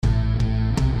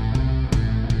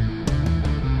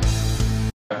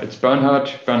It's Bernhard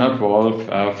Wolf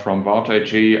from Varta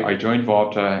AG. I joined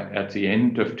Varta at the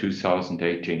end of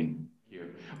 2018.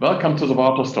 Welcome to the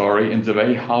Varta story in the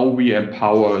way how we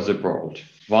empower the world.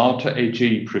 Varta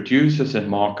AG produces and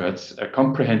markets a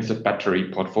comprehensive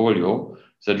battery portfolio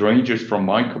that ranges from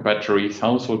micro batteries,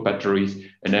 household batteries,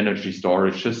 and energy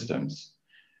storage systems.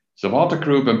 The Varta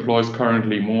Group employs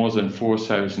currently more than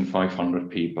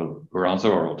 4,500 people around the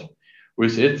world.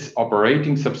 With its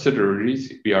operating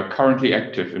subsidiaries, we are currently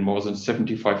active in more than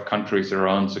 75 countries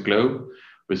around the globe,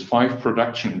 with 5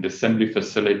 production and assembly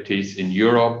facilities in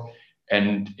Europe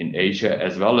and in Asia,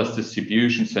 as well as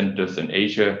distribution centers in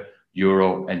Asia,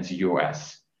 Europe, and the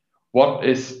US. What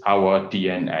is our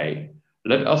DNA?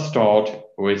 Let us start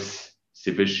with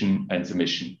the vision and the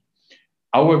mission.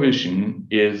 Our vision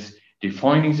is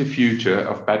defining the future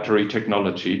of battery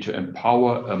technology to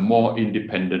empower a more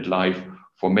independent life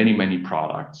for many, many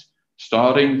products,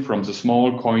 starting from the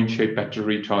small coin-shaped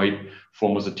battery type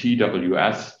for the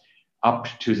TWS, up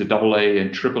to the AA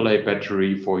and AAA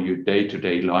battery for your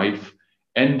day-to-day life,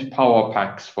 and power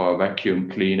packs for a vacuum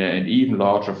cleaner, and even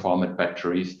larger format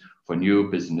batteries for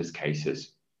new business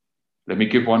cases. Let me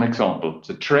give one example.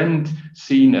 The trend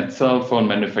seen at cell phone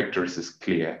manufacturers is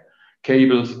clear.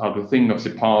 Cables are the thing of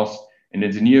the past, and in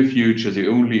the near future, the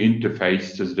only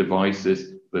interface to the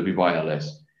devices will be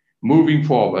wireless. Moving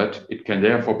forward, it can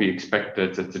therefore be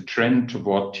expected that the trend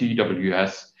toward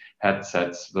TWS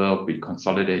headsets will be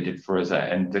consolidated further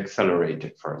and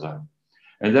accelerated further.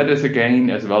 And that is again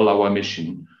as well our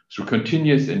mission. Through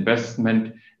continuous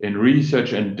investment in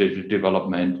research and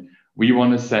development, we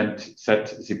want to set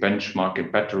the benchmark in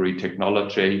battery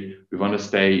technology. We want to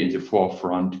stay in the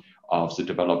forefront of the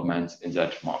developments in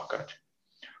that market.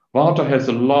 Varta has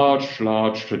a large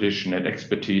tradition and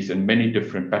expertise in many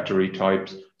different battery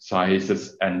types,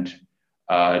 sizes, and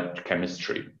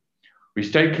chemistry. We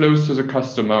stay close to the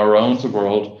customer around the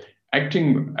world.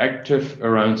 Active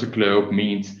around the globe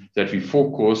means that we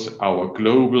focus our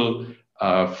global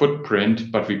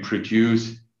footprint, but we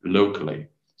produce locally.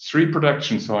 3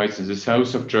 production sites in the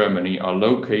south of Germany are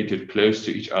located close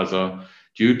to each other.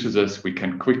 Due to this, we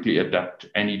can quickly adapt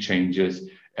any changes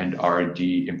and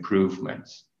R&D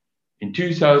improvements. In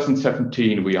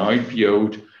 2017, we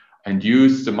IPO'd and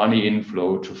used the money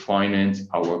inflow to finance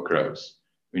our growth.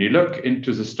 When you look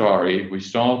into the story, we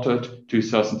started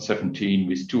 2017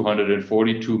 with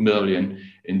 242 million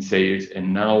in sales,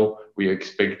 and now we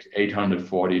expect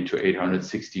 840 to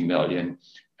 860 million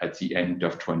at the end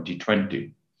of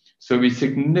 2020. So we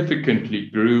significantly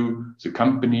grew the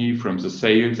company from the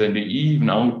sales, and we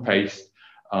even outpaced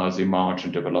the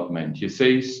margin development. You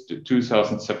say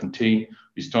 2017,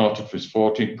 we started with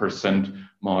 14%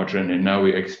 margin, and now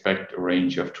we expect a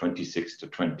range of 26 to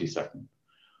 27.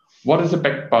 What is the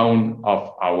backbone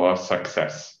of our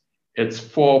success? It's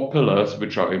 4 pillars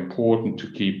which are important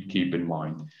to keep in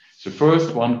mind. The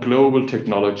first one, global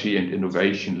technology and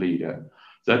innovation leader.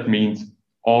 That means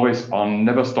always on,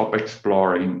 never stop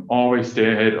exploring, always stay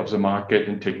ahead of the market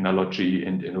in technology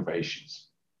and innovations.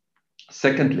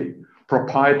 Secondly,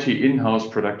 proprietary in-house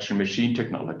production machine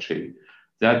technology.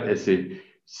 That is a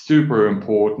super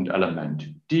important element.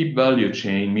 Deep value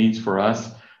chain means for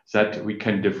us that we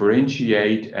can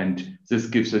differentiate, and this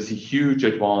gives us a huge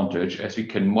advantage as we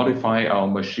can modify our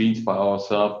machines by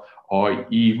ourselves, or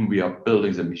even we are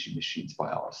building the machines by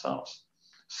ourselves.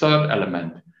 Third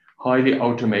element, highly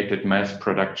automated mass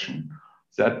production.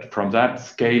 From that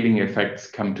scaling effects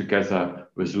come together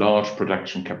with large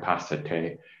production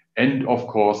capacity. And of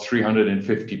course,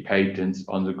 350 patents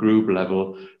on the group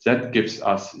level. That keeps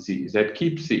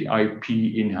the IP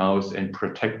in-house and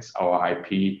protects our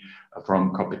IP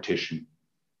from competition.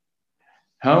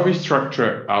 How we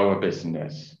structure our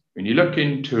business. When you look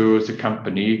into the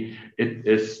company, it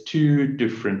is 2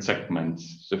 different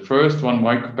segments. The first one,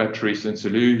 micro batteries and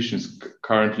solutions,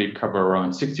 currently cover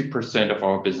around 60% of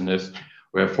our business,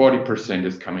 where 40%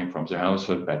 is coming from the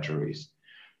household batteries.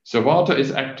 So Varta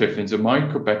is active in the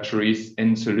micro batteries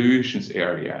and solutions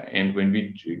area. And when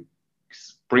we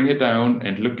bring it down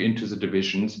and look into the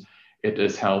divisions, it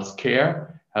is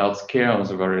healthcare. Healthcare on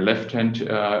the very left hand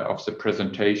of the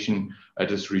presentation,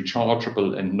 it is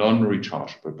rechargeable and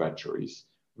non-rechargeable batteries.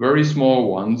 Very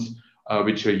small ones,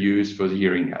 which are used for the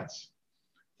hearing aids.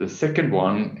 The second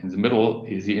one in the middle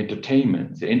is the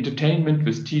entertainment. The entertainment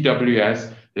with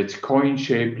TWS, that's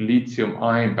coin-shaped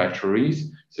lithium-ion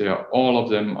batteries. So all of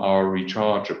them are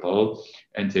rechargeable,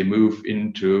 and they move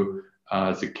into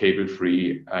the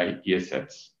cable-free ear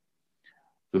sets.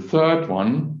 The third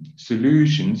one,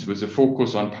 solutions, with a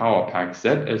focus on power packs.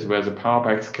 That is where the power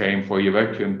packs came for your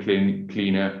vacuum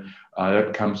cleaner.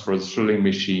 That comes for the drilling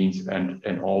machines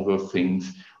and all the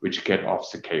things which get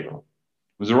off the cable.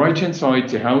 On the right-hand side,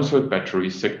 the household battery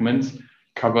segment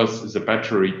covers the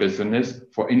battery business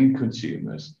for end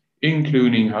consumers,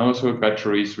 including household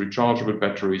batteries, rechargeable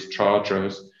batteries,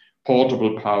 chargers,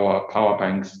 portable power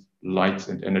banks, lights,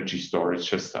 and energy storage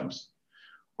systems.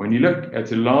 When you look at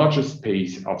the largest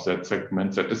piece of that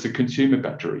segment, that is the consumer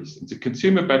batteries. And the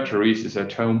consumer batteries is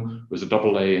at home with the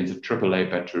AA and the AAA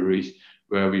batteries,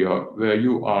 where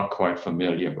you are quite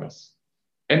familiar with.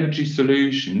 Energy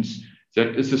solutions,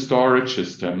 that is a storage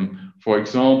system, for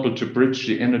example, to bridge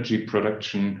the energy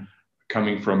production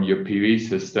coming from your PV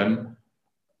system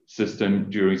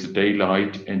during the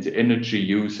daylight and the energy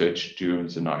usage during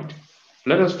the night.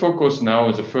 Let us focus now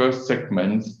on the first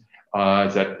segment,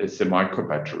 that is the micro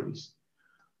batteries.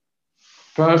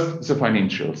 First, the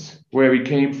financials, where we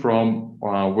came from,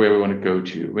 where we want to go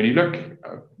to. When you look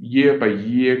year by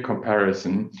year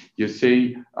comparison, you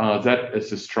see that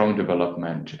is a strong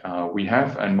development. We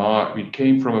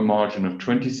came from a margin of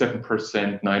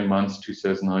 27%, 9 months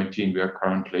 2019. We are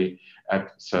currently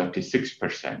at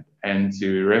 36%, and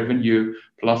the revenue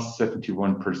plus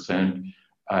 71%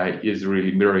 is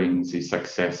really mirroring the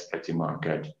success at the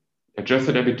market.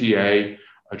 Adjusted EBITDA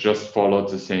just followed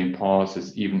the same path,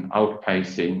 as even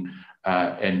outpacing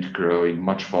and growing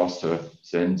much faster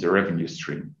than the revenue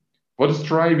stream. What is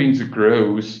driving the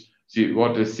growth?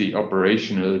 What is the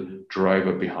operational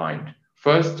driver behind?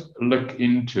 First, look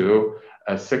into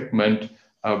a segment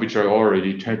which I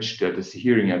already touched, that is the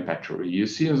hearing aid battery. You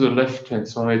see on the left-hand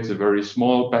side the very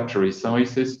small battery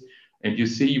sizes, and you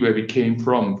see where we came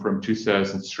from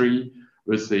 2003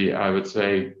 with the, I would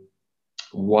say,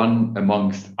 one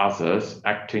amongst others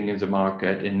acting in the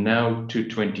market, and now to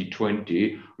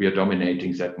 2020 we are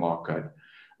dominating that market.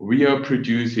 We are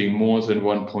producing more than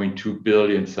 1.2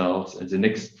 billion cells, and the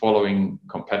next following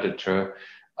competitor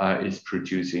is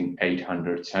producing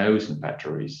 800,000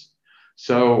 batteries.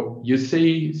 So you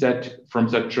see that from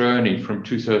that journey from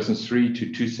 2003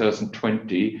 to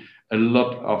 2020, a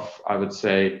lot of, I would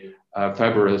say,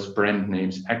 fabulous brand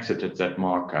names exited that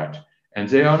market. And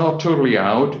they are not totally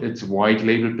out. It's white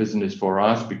label business for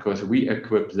us because we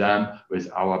equip them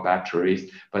with our batteries,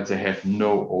 but they have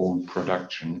no own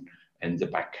production in the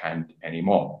back end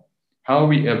anymore. How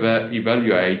we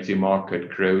evaluate the market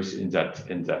growth in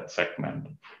that segment?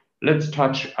 Let's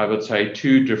touch, I would say,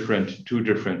 two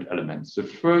different elements. The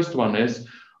first one is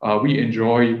we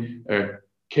enjoy a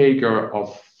CAGR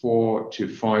of 4 to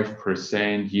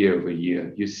 5% year over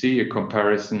year. You see a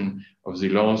comparison of the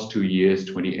last 2 years,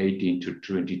 2018 to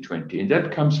 2020. And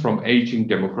that comes from aging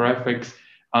demographics,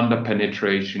 under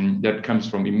penetration, that comes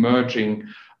from emerging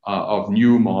of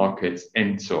new markets,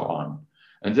 and so on.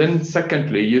 And then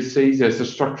secondly, you see there's a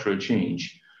structural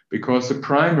change because the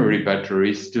primary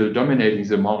battery is still dominating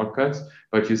the market,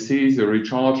 but you see the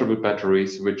rechargeable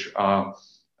batteries, which are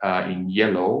in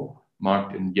yellow,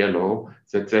 marked in yellow,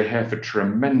 that they have a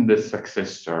tremendous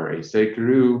success story. They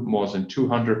grew more than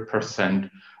 200%,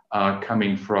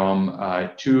 coming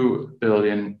from 2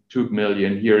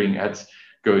 million hearing aids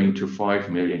going to 5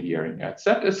 million hearing aids.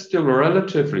 That is still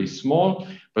relatively small,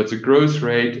 but the growth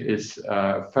rate is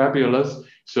fabulous.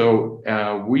 So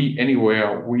we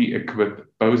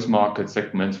equip both market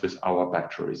segments with our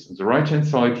batteries. On the right-hand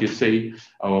side, you see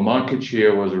our market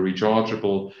share was a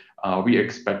rechargeable. We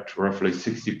expect roughly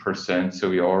 60%, so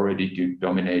we are already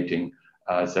dominating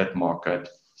that market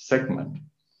segment.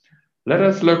 Let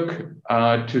us look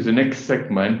to the next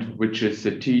segment, which is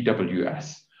the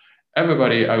TWS.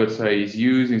 Everybody, I would say, is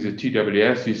using the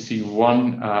TWS. You see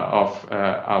one of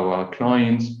our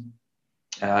clients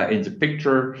in the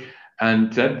picture,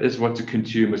 and that is what the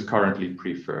consumers currently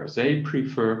prefer. They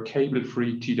prefer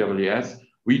cable-free TWS.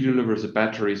 We deliver the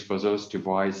batteries for those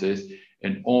devices,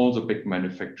 and all the big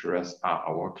manufacturers are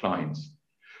our clients.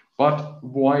 But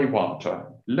why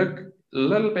Varta? Look a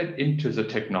little bit into the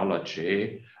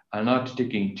technology. I'm not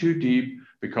digging too deep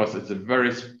because it's a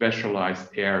very specialized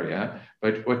area.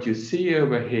 But what you see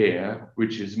over here,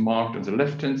 which is marked on the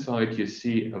left-hand side, you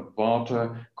see a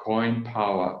Varta coin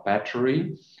power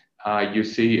battery. You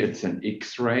see it's an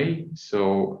X-ray,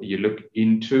 so you look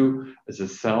into the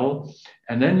cell.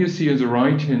 And then you see on the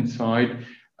right-hand side,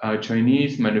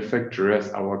 Chinese manufacturers,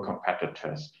 our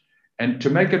competitors. And to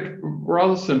make it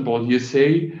rather simple, you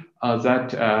see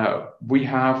that we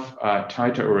have a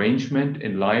tighter arrangement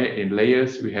in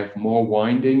layers. We have more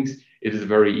windings It is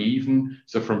very even.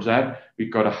 So from that, we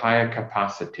got a higher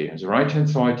capacity. On the right-hand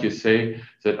side, you say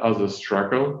that others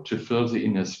struggle to fill the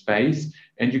inner space.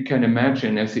 And you can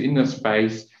imagine as the inner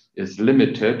space is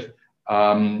limited,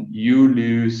 you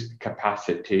lose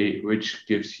capacity, which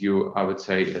gives you, I would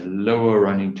say, a lower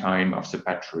running time of the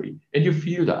battery. And you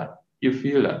feel that. You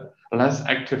feel that. Less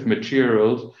active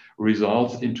materials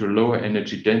results into lower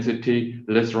energy density,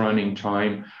 less running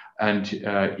time. And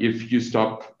if you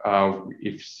stop,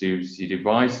 if the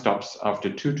device stops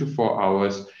after 2 to 4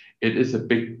 hours, it is a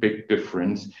big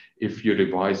difference if your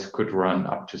device could run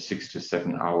up to 6 to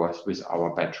 7 hours with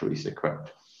our batteries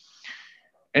equipped.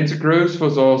 And the growth for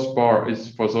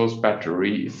those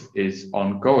batteries is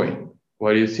ongoing.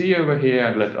 What you see over here,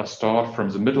 and let us start from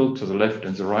the middle to the left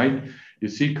and the right. You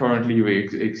see currently we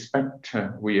expect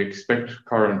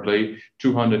currently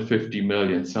 250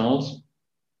 million cells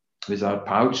without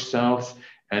pouch cells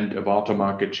and a water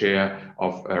market share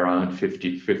of around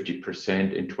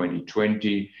 50% in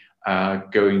 2020,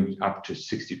 going up to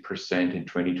 60% in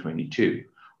 2022.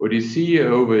 What you see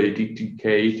over a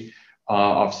decade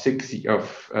of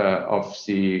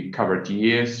the covered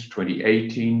years,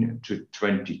 2018 to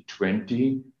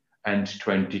 2020 and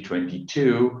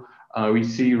 2022, we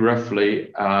see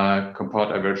roughly a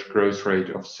compound average growth rate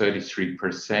of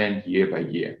 33% year by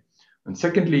year. And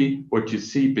secondly, what you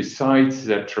see besides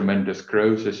that tremendous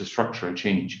growth is a structural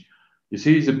change. You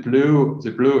see the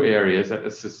blue areas, that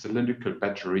is the cylindrical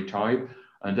battery type,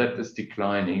 and that is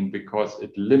declining because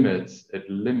it limits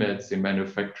the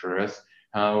manufacturers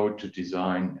how to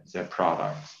design their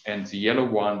products. And the yellow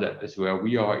one, that is where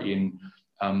we are in,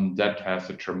 that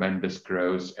has a tremendous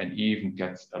growth and even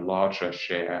gets a larger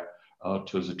share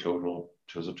to the total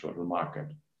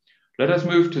market. Let us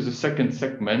move to the second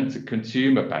segment, the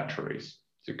consumer batteries.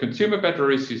 The consumer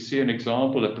batteries, you see an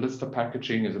example, a blister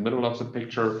packaging in the middle of the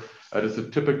picture. It is a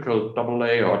typical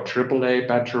AA or AAA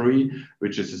battery,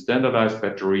 which is a standardized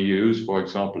battery used, for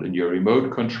example, in your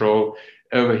remote control.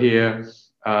 Over here,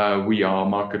 we are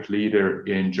market leader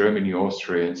in Germany,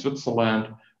 Austria, and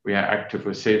Switzerland. We are active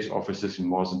with sales offices in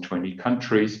more than 20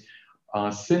 countries.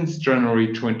 Since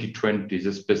January 2020,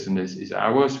 this business is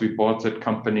ours. We bought that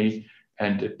company,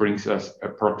 and it brings us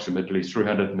approximately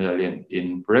 300 million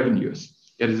in revenues.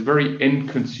 It is very end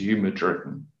consumer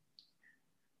driven.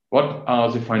 What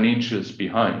are the financials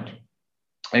behind?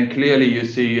 And clearly you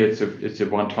see it's a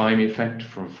one-time effect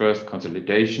from first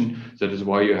consolidation. That is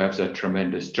why you have that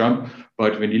tremendous jump.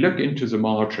 But when you look into the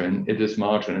margin, it is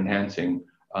margin enhancing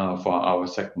for our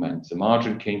segment. The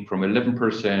margin came from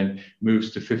 11%, moves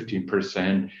to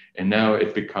 15%, and now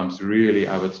it becomes really,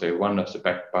 I would say, one of the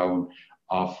backbone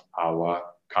of our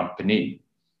company.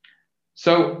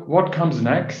 So what comes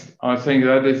next? I think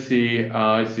that is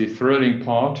the thrilling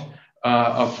part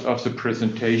of the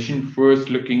presentation. First,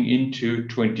 looking into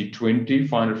 2020,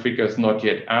 final figures not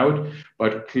yet out,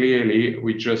 but clearly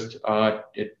we just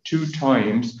 2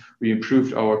 times we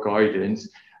improved our guidance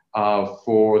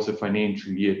for the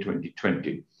financial year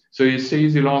 2020. So you see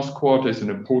the last quarter is an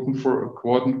important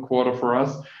quarter for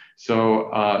us. So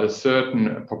a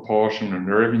certain proportion of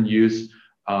revenues,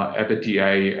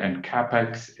 EBITDA and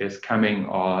CapEx is coming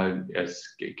is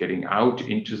getting out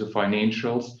into the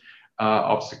financials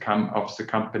of the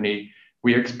company.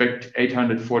 We expect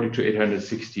 840 to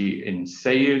 860 in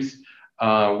sales.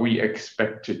 We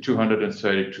expect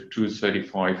 230 to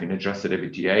 235 in adjusted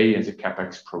EBITDA, and the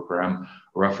CapEx program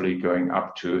roughly going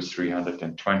up to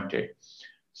 320.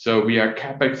 So we are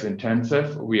CapEx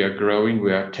intensive, we are growing,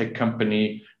 we are a tech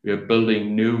company, we are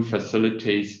building new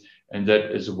facilities, and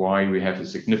that is why we have a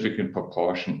significant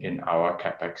proportion in our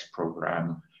CapEx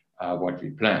program, what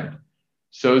we planned.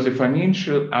 So the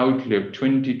financial outlook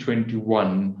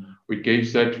 2021, we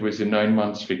gave that with the 9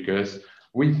 months figures.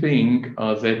 We think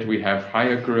that we have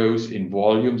higher growth in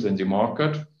volumes in the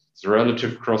market. The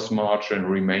relative gross margin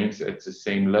remains at the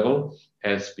same level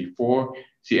as before.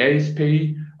 The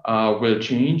ASP will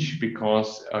change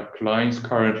because clients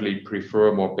currently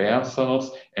prefer more bare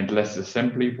cells and less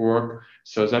assembly work.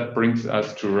 So that brings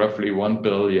us to roughly 1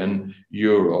 billion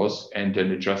euros and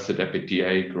an adjusted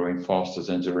EBITDA growing faster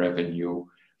than the revenue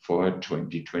for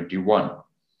 2021.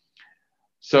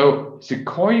 So the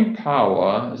Coin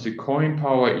Power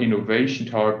innovation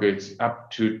targets up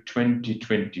to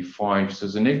 2025. So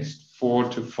the next 4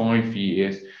 to 5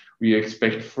 years, we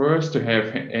expect first to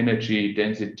have energy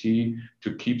density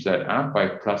to keep that up by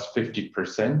plus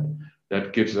 50%.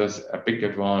 That gives us a big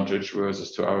advantage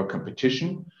versus to our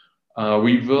competition.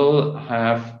 We will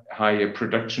have higher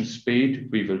production speed.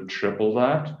 We will triple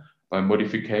that by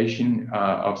modification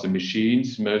of the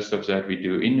machines. Most of that we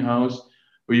do in-house.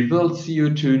 We will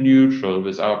CO2 neutral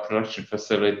with our production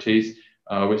facilities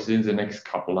within the next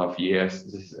couple of years.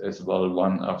 This is as well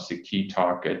one of the key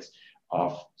targets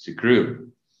of the group.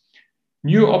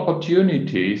 New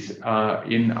opportunities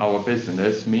in our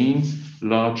business means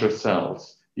larger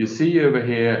cells. You see over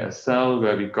here a cell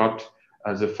where we got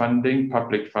the funding,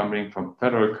 public funding from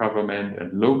federal government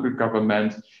and local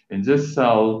government. In this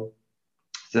cell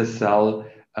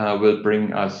will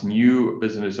bring us new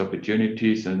business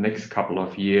opportunities in the next couple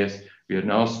of years. We are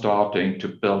now starting to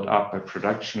build up a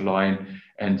production line,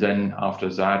 and then after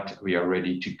that, we are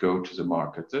ready to go to the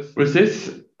market. With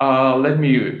this, let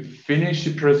me finish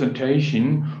the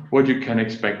presentation, what you can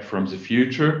expect from the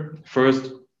future.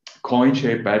 First,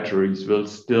 coin-shaped batteries will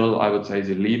still, I would say,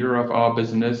 the leader of our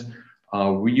business.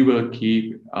 We will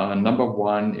keep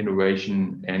 #1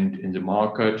 innovation and in the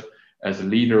market as a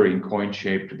leader in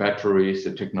coin-shaped batteries.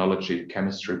 The technology, the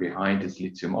chemistry behind is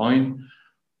lithium-ion.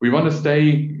 We want to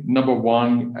stay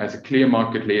 #1 as a clear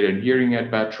market leader in hearing aid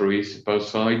batteries, both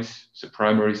sides, the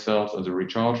primary cells and the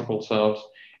rechargeable cells,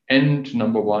 and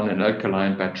 #1 in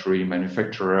alkaline battery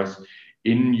manufacturers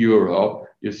in Europe.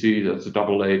 You see that's a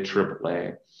AA,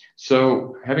 AAA.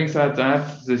 So having said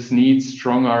that, this needs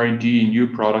strong R&D, new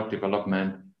product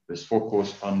development with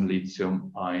focus on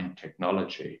lithium-ion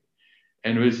technology.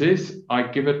 And with this, I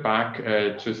give it back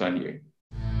to Sanjay.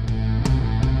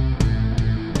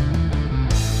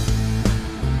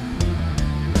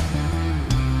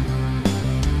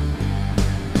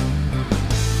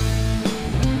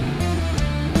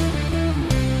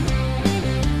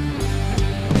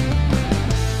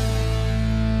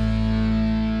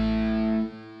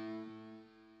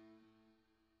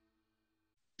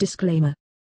 Disclaimer.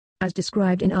 As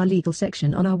described in our legal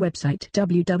section on our website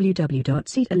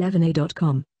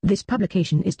www.seat11a.com, this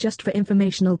publication is just for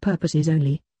informational purposes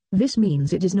only. This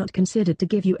means it is not considered to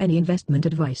give you any investment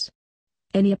advice.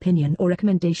 Any opinion or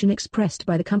recommendation expressed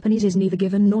by the companies is neither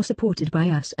given nor supported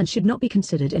by us and should not be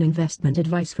considered an investment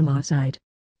advice from our side.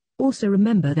 Also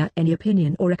remember that any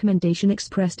opinion or recommendation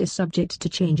expressed is subject to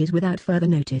changes without further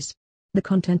notice. The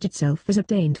content itself is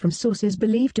obtained from sources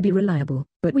believed to be reliable,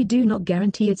 but we do not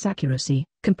guarantee its accuracy,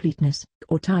 completeness,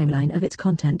 or timeline of its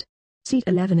content.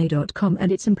 Seat11a.com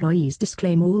and its employees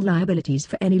disclaim all liabilities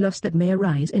for any loss that may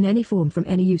arise in any form from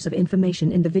any use of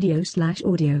information in the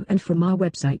video/audio and from our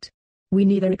website. We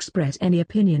neither express any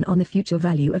opinion on the future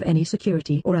value of any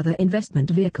security or other investment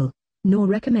vehicle, nor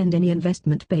recommend any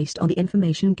investment based on the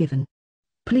information given.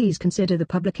 Please consider the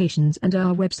publications and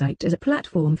our website as a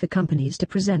platform for companies to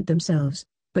present themselves,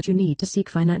 but you need to seek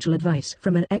financial advice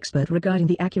from an expert regarding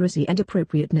the accuracy and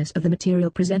appropriateness of the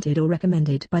material presented or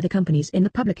recommended by the companies in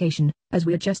the publication, as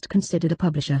we are just considered a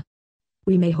publisher.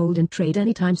 We may hold and trade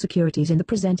anytime securities in the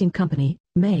presenting company,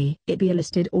 may it be a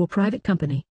listed or private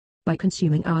company. By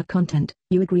consuming our content,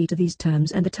 you agree to these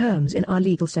terms and the terms in our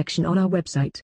legal section on our website.